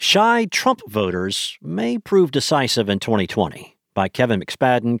Shy Trump voters may prove decisive in 2020 by Kevin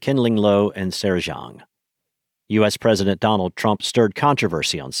McSpadden, Ken-Ling Low, and Sarah Zhang. U.S. President Donald Trump stirred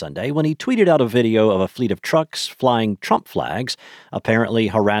controversy on Sunday when he tweeted out a video of a fleet of trucks flying Trump flags, apparently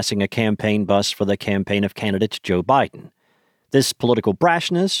harassing a campaign bus for the campaign of candidate Joe Biden. This political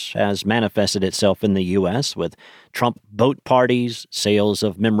brashness has manifested itself in the U.S. with Trump boat parties, sales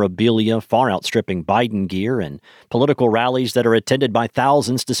of memorabilia far outstripping Biden gear, and political rallies that are attended by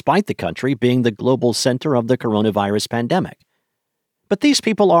thousands despite the country being the global center of the coronavirus pandemic. But these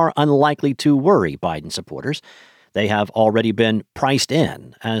people are unlikely to worry Biden supporters. They have already been priced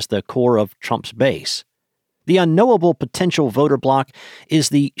in as the core of Trump's base. The unknowable potential voter bloc is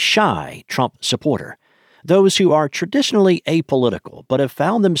the shy Trump supporter. Those who are traditionally apolitical but have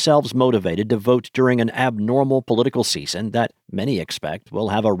found themselves motivated to vote during an abnormal political season that many expect will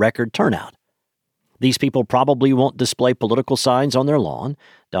have a record turnout. These people probably won't display political signs on their lawn,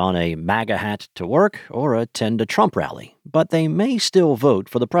 don a MAGA hat to work, or attend a Trump rally, but they may still vote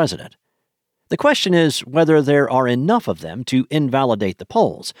for the president. The question is whether there are enough of them to invalidate the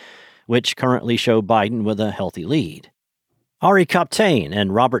polls, which currently show Biden with a healthy lead. Ari Kaptein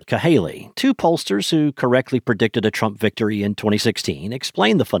and Robert Cahaly, two pollsters who correctly predicted a Trump victory in 2016,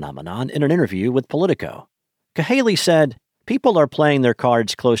 explained the phenomenon in an interview with Politico. Cahaly said, "People are playing their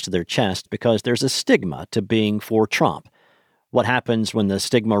cards close to their chest because there's a stigma to being for Trump. What happens when the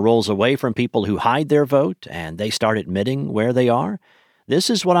stigma rolls away from people who hide their vote and they start admitting where they are?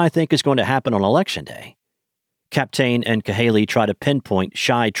 This is what I think is going to happen on Election Day." Kaptein and Cahaly try to pinpoint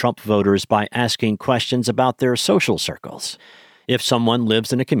shy Trump voters by asking questions about their social circles. If someone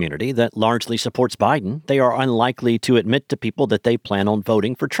lives in a community that largely supports Biden, they are unlikely to admit to people that they plan on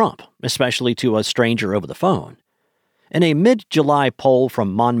voting for Trump, especially to a stranger over the phone. In a mid-July poll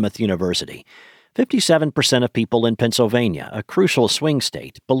from Monmouth University, 57% of people in Pennsylvania, a crucial swing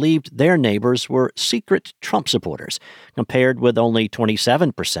state, believed their neighbors were secret Trump supporters, compared with only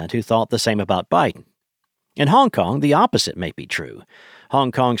 27% who thought the same about Biden. In Hong Kong, the opposite may be true.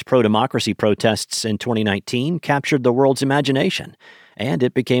 Hong Kong's pro-democracy protests in 2019 captured the world's imagination, and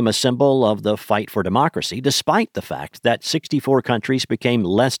it became a symbol of the fight for democracy, despite the fact that 64 countries became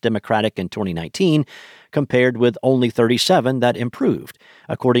less democratic in 2019, compared with only 37 that improved,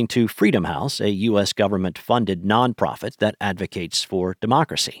 according to Freedom House, a U.S. government-funded nonprofit that advocates for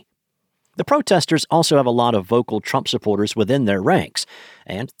democracy. The protesters also have a lot of vocal Trump supporters within their ranks,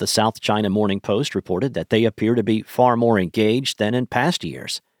 and the South China Morning Post reported that they appear to be far more engaged than in past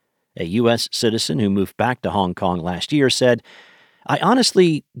years. A U.S. citizen who moved back to Hong Kong last year said, "I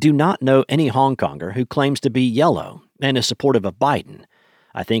honestly do not know any Hong Konger who claims to be yellow and is supportive of Biden.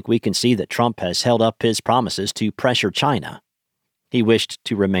 I think we can see that Trump has held up his promises to pressure China." He wished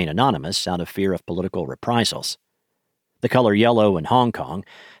to remain anonymous out of fear of political reprisals. The color yellow in Hong Kong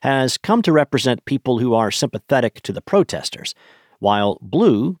has come to represent people who are sympathetic to the protesters, while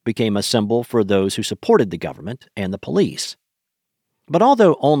blue became a symbol for those who supported the government and the police. But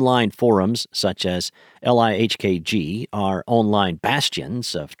although online forums such as LIHKG are online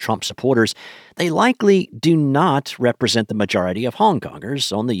bastions of Trump supporters, they likely do not represent the majority of Hong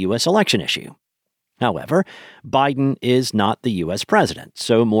Kongers on the U.S. election issue. However, Biden is not the U.S. president,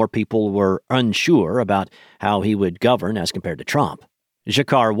 so more people were unsure about how he would govern as compared to Trump.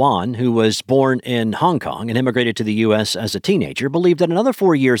 Jacquard Wan, who was born in Hong Kong and immigrated to the U.S. as a teenager, believed that another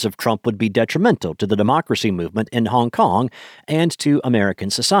 4 years of Trump would be detrimental to the democracy movement in Hong Kong and to American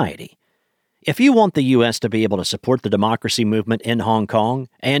society. If you want the U.S. to be able to support the democracy movement in Hong Kong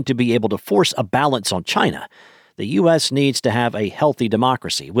and to be able to force a balance on China, the U.S. needs to have a healthy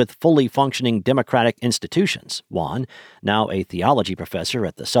democracy with fully functioning democratic institutions, Wan, now a theology professor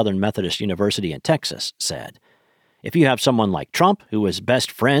at the Southern Methodist University in Texas, said. If you have someone like Trump, who was best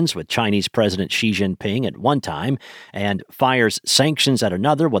friends with Chinese President Xi Jinping at one time and fires sanctions at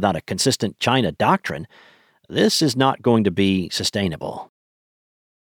another without a consistent China doctrine, this is not going to be sustainable.